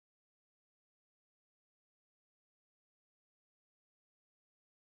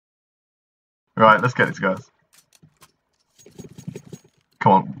Right, let's get it, guys.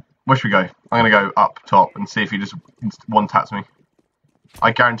 Come on, where should we go? I'm gonna go up top and see if he just one taps me.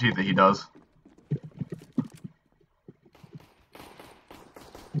 I guarantee that he does.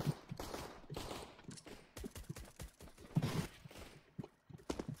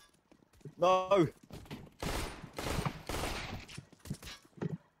 No.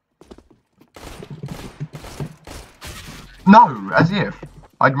 No, as if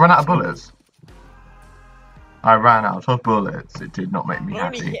I'd run out of bullets. I ran out of bullets. It did not make me I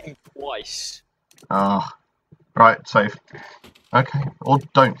only happy. hit him twice. Ah, right, save. Okay, or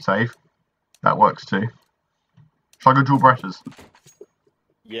don't save. That works too. Shall I go dual brushes?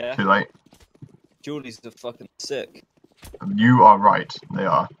 Yeah. Too late. Julie's are fucking sick. You are right. They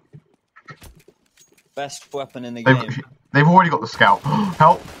are. Best weapon in the game. They've already got the scout.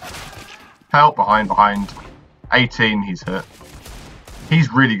 Help! Help! Behind. 18. He's hit.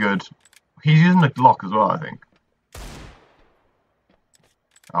 He's really good. He's using the Glock as well, I think.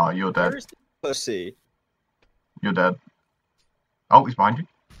 Oh, you're dead. Where's the pussy? You're dead. Oh, he's behind you.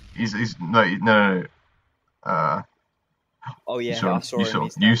 He's no. Oh yeah, I saw him.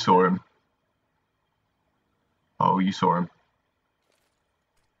 You saw him. Oh, you saw him.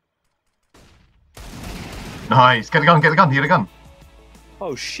 Nice. Get the gun. Get the gun. Get the gun.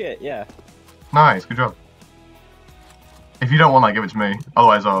 Oh shit! Yeah. Nice. Good job. If you don't want that, give it to me.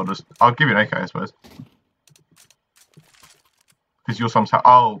 Otherwise, I'll give you an AK, I suppose. Because you're somehow.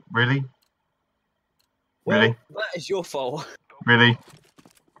 Oh, really? Really? Well, that is your fault. Really?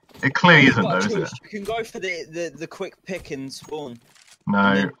 It clearly isn't, though, is it? You can go for the quick pick and spawn. No.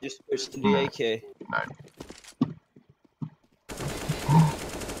 And then just switch to the AK. No.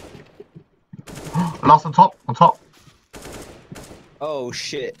 Last on top. Oh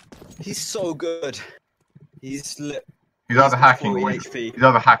shit! He's so good. He's either hacking or HP. he's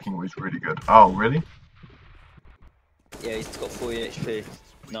either hacking or he's really good. Oh, really? Yeah, he's got 40 HP.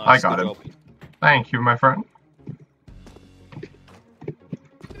 Nice, I got him. job. Thank you, my friend.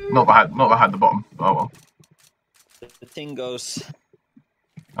 Not that I had the bottom. Oh well. The thing goes.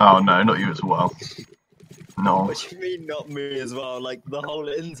 Oh no, not you as well. No. What do you mean, not me as well? Like the whole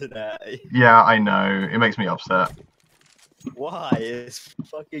internet. Yeah, I know. It makes me upset. Why? It's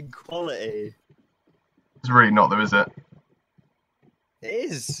fucking quality. It's really not, though, is it? It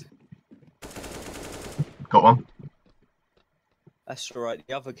is. Got one. That's alright.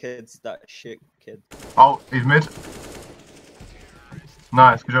 The other kid's that shit kid. Oh, he's mid.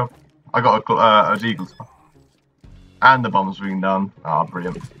 Nice, good job. I got a deagle. And the bomb's being done. Ah,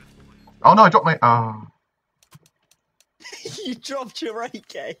 brilliant. Oh no, I dropped my. Ah. You dropped your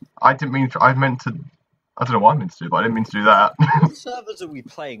AK. I didn't mean. I meant to. I don't know what I meant to do, but I didn't mean to do that. What servers are we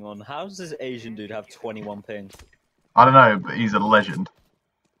playing on? How does this Asian dude have 21 ping? I don't know, but he's a legend.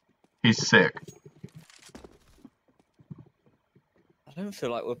 He's sick. I don't feel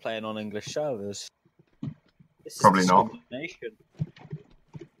like we're playing on English servers. This Probably is not. discrimination.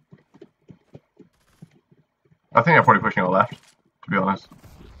 I think they're probably pushing on left, to be honest.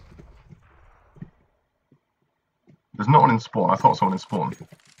 There's not one in spawn. I thought someone in spawn.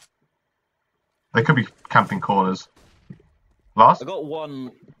 They could be camping corners. Last? I got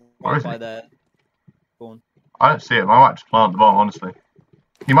one Where is right by he? there. Spawn. I don't see him. I might just plant the bomb, honestly.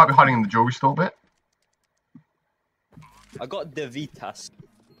 He might be hiding in the jewelry store bit. I got the Vitas.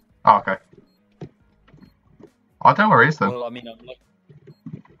 Oh, okay. I don't know where he is, though. Well, I mean, I'm like,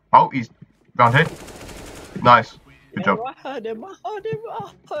 Oh, he's round here. Nice. Good job. I heard him.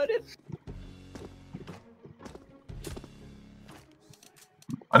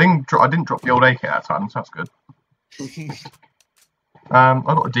 I didn't drop the old AK that time, so that's good. I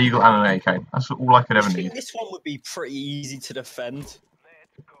got a deagle and an AK. That's all I could ever I think need. this one would be pretty easy to defend.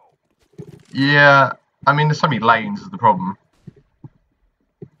 Yeah, I mean, there's so many lanes is the problem.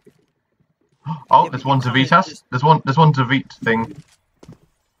 Oh, Yeah, there's but one you to can't Vitas. just- There's one to Vit thing.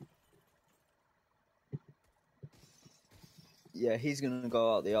 Yeah, he's gonna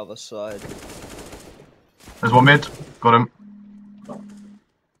go out the other side. There's one mid. Got him.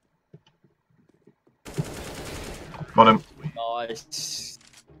 Got him. Nice.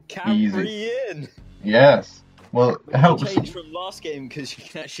 Easy. Carry in. Yes. Well, it helps. Change from last game because you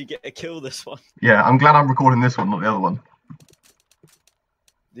can actually get a kill this one. Yeah, I'm glad I'm recording this one, not the other one.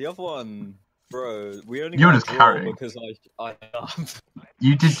 The other one, bro, we only You were got a just draw carrying. because I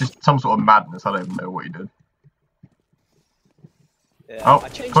You did just some sort of madness. I don't even know what you did. yeah, Oh, I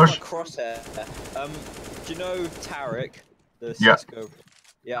changed push. my crosshair. Do you know Tarek, the Yeah. Cisco?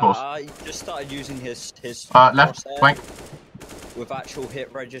 Yeah, course. I just started using his Left crosshair flank. with actual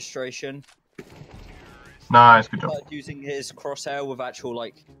hit registration. Nice, good job. Started using his crosshair with actual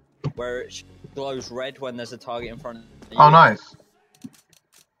like where glows red when there's a target in front of you. Oh, nice.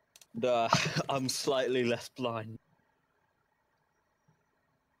 I'm slightly less blind.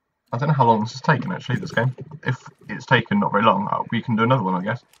 I don't know how long this has taken, actually, this game. If it's taken not very long, we can do another one, I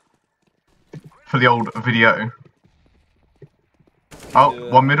guess. For the old video. Oh,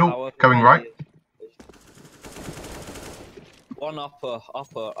 one middle, going right. One upper.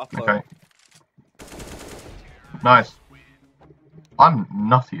 Okay. Nice. I'm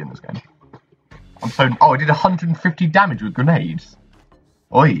nutty in this game. I'm so... Oh, I did 150 damage with grenades.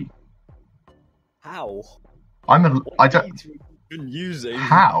 Oi. How? I'm a... What I don't... grenades have you been using?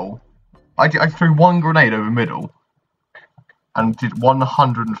 How? I threw one grenade over middle and did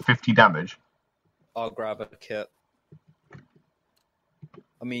 150 damage. I'll grab a kit.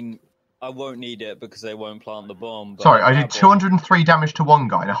 I mean, I won't need it because they won't plant the bomb. But Sorry, I did 203 damage to one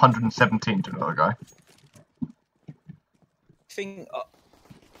guy and 117 to another guy.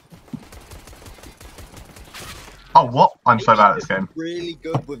 Oh, what? I'm so bad at this game. Really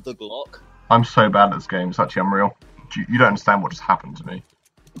good with the Glock. I'm so bad at this game. It's actually unreal. You don't understand what just happened to me.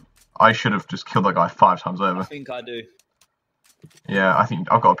 I should have just killed that guy 5 times over. I think I do. Yeah, I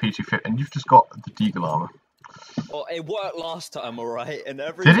think I've got a PT fit, and you've just got the Deagle armor. Well, it worked last time, alright? And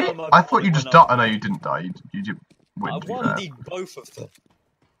every Did time it? I thought you just died. Oh, no, you didn't die. You did win. I won both of them.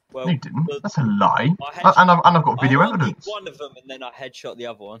 Well, no, you didn't. That's a lie. And I've got video evidence. One of them, and then I headshot the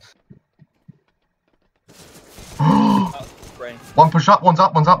other one. One push up, one's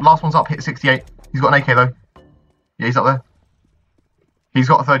up, last one's up, hit 68. He's got an AK though. Yeah, he's up there. He's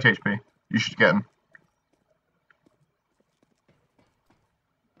got a 30 HP. You should get him.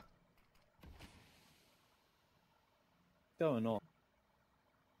 Going on.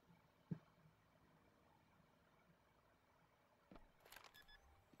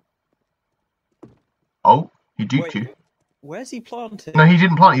 Oh, he duped you. Where's he planted? No, he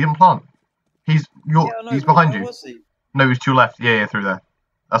didn't plant. He's behind you. Where was he? No, he's to your left. Yeah, through there.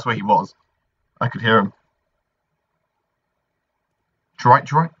 That's where he was. I could hear him. To your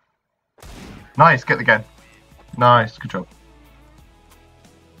right. Nice, get the gun. Nice, good job.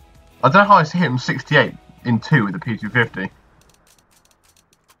 I don't know how I hit him 68 in 2 with the P250.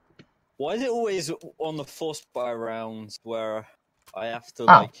 Why is it always on the force buy rounds where I have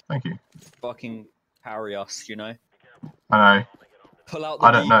to thank you. fucking parry us, you know? I know. Pull out the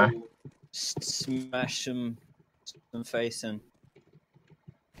I don't know. Smash them face in.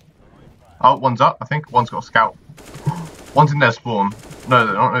 Oh, one's up, I think. One's got a scout. One's in their spawn.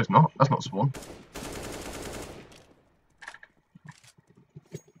 No, it's not. That's not spawn.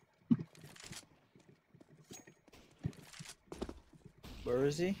 Where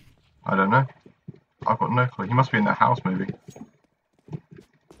is he? I don't know. I've got no clue. He must be in that house, maybe. Go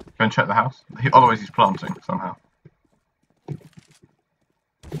and check the house. Otherwise, he's planting somehow.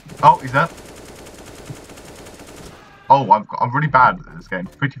 Oh, he's there. Oh, I'm really bad at this game.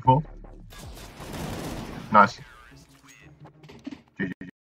 54. Nice.